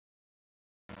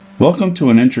Welcome to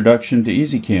an introduction to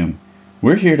EZ-CAM.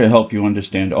 We're here to help you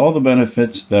understand all the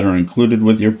benefits that are included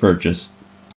with your purchase.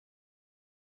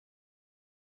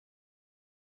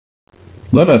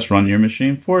 Let us run your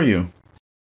machine for you.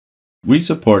 We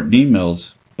support knee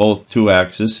mills, both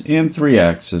 2-axis and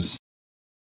 3-axis.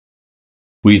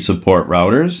 We support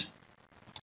routers.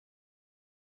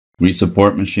 We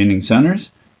support machining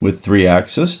centers with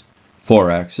 3-axis,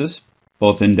 4-axis,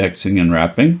 both indexing and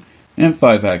wrapping, and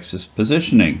 5-axis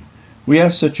positioning. We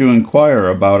ask that you inquire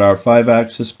about our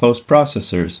 5-axis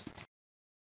post-processors.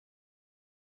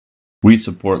 We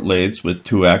support lathes with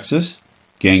 2-axis,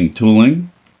 gang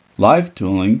tooling, live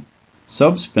tooling,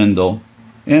 sub-spindle,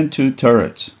 and 2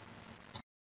 turrets.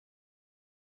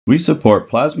 We support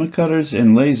plasma cutters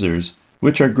and lasers,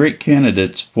 which are great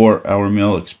candidates for our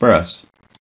Mill Express.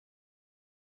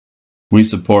 We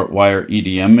support Wire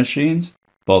EDM machines,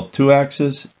 both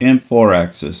 2-axis and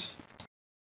 4-axis.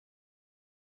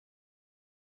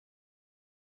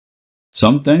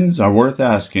 Some things are worth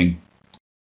asking.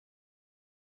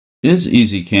 Is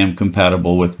EZ-CAM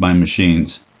compatible with my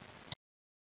machines?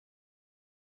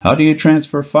 How do you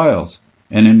transfer files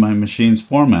and in my machine's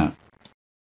format?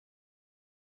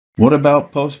 What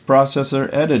about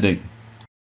post-processor editing?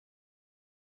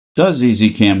 Does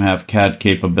EZ-CAM have CAD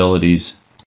capabilities?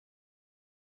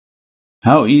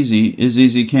 How easy is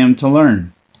EZ-CAM to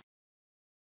learn?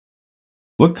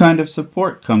 What kind of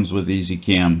support comes with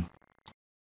EZ-CAM?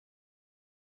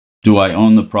 Do I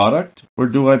own the product or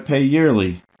do I pay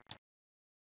yearly?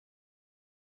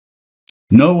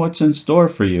 Know what's in store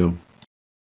for you.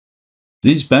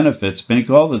 These benefits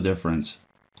make all the difference.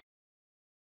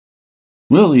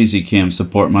 Will EZ-CAM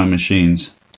support my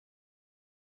machines?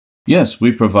 Yes,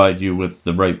 we provide you with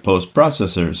the right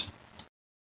post-processors.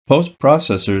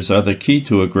 Post-processors are the key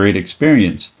to a great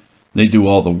experience. They do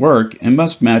all the work and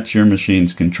must match your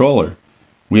machine's controller.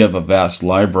 We have a vast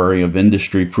library of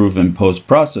industry-proven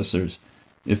post-processors.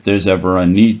 If there's ever a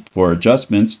need for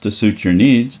adjustments to suit your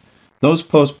needs, those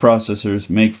post-processors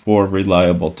make for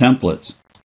reliable templates.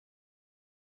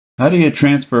 How do you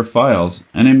transfer files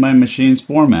and in my machine's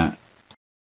format?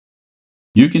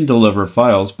 You can deliver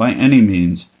files by any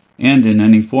means and in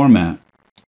any format.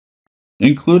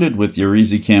 Included with your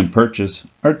EZ-CAM purchase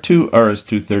are 2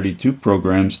 RS-232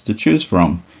 programs to choose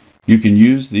from. You can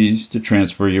use these to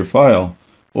transfer your file,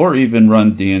 or even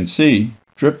run DNC,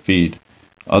 drip feed.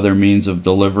 Other means of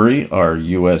delivery are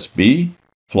USB,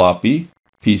 floppy,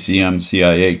 PCM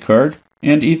CIA card,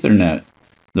 and Ethernet.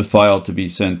 The file to be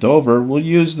sent over will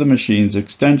use the machine's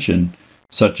extension,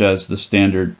 such as the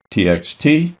standard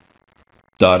TXT,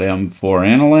 .m for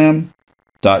Analam,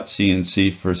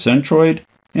 .cnc for Centroid,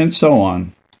 and so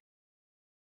on.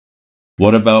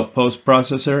 What about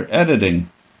post-processor editing?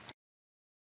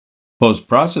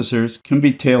 Post-processors can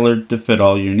be tailored to fit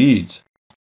all your needs.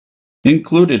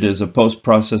 Included is a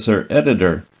post-processor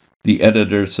editor. The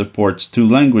editor supports 2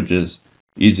 languages,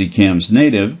 EZ-CAM's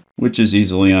native, which is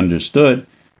easily understood,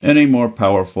 and a more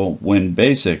powerful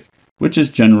WinBasic, which is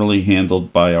generally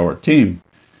handled by our team.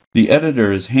 The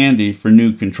editor is handy for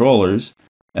new controllers,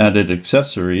 added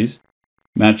accessories,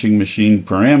 matching machine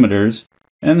parameters,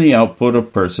 and the output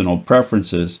of personal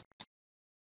preferences.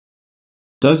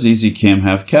 Does EZ-CAM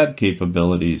have CAD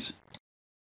capabilities?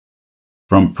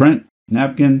 From print,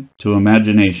 napkin, to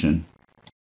imagination.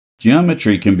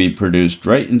 Geometry can be produced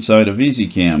right inside of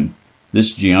EZ-CAM.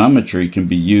 This geometry can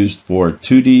be used for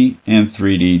 2D and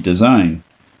 3D design.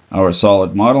 Our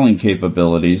solid modeling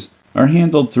capabilities are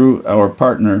handled through our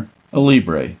partner,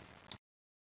 Alibre.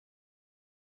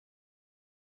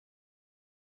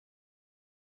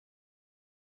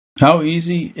 How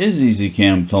easy is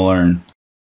EZ-CAM to learn?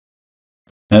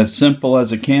 As simple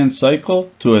as a canned cycle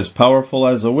to as powerful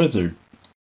as a wizard.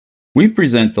 We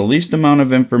present the least amount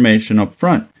of information up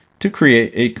front to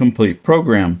create a complete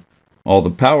program. All the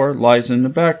power lies in the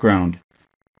background.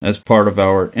 As part of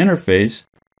our interface,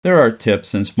 there are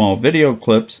tips and small video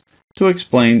clips to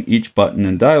explain each button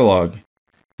and dialog.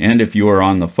 And if you are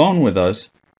on the phone with us,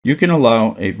 you can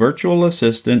allow a virtual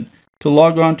assistant to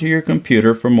log on to your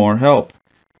computer for more help.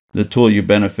 The tool you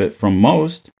benefit from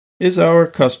most is our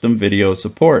custom video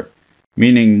support,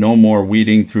 meaning no more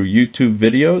weeding through YouTube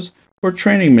videos or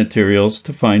training materials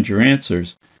to find your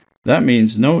answers. That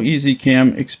means no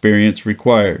EZ-CAM experience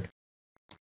required.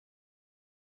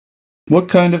 What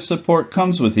kind of support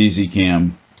comes with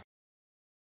EZ-CAM?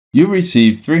 You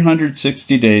receive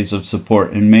 360 days of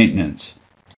support and maintenance.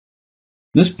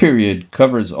 This period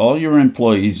covers all your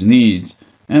employees' needs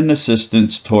and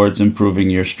assistance towards improving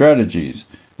your strategies.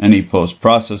 Any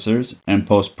post-processors and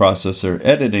post-processor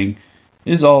editing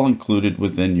is all included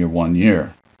within your 1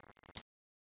 year.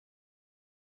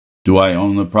 Do I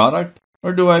own the product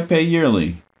or do I pay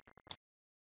yearly?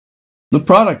 The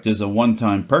product is a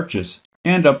one-time purchase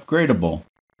and upgradable.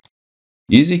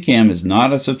 EZ-CAM is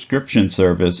not a subscription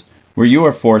service where you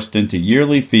are forced into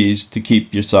yearly fees to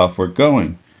keep your software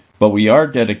going, but we are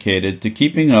dedicated to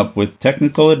keeping up with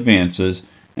technical advances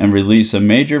and release a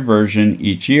major version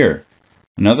each year.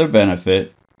 Another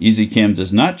benefit, EZ-CAM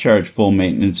does not charge full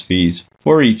maintenance fees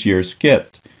for each year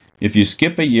skipped. If you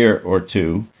skip a year or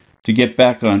two, to get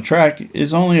back on track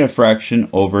is only a fraction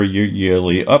over your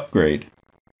yearly upgrade.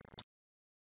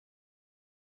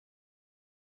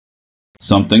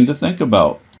 Something to think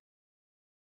about.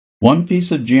 One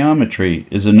piece of geometry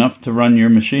is enough to run your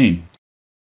machine.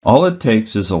 All it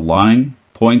takes is a line,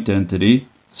 point entity,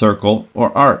 circle,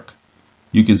 or arc.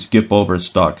 You can skip over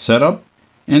stock setup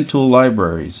and tool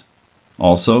libraries.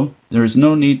 Also, there is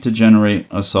no need to generate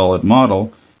a solid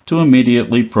model to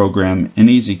immediately program in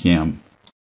EZ-CAM.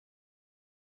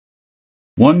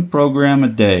 One program a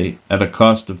day at a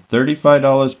cost of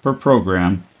 $35 per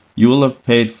program, you will have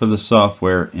paid for the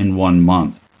software in 1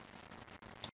 month.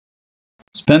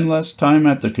 Spend less time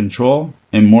at the control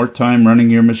and more time running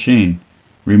your machine.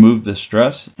 Remove the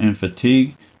stress and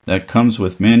fatigue that comes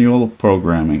with manual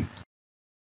programming.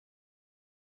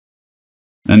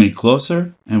 Any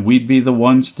closer, and we'd be the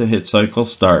ones to hit cycle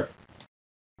start.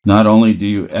 Not only do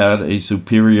you add a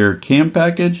superior CAM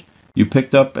package, you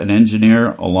picked up an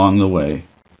engineer along the way.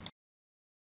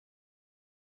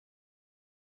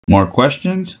 More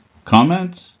questions?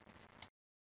 Comments?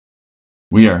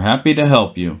 We are happy to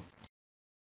help you.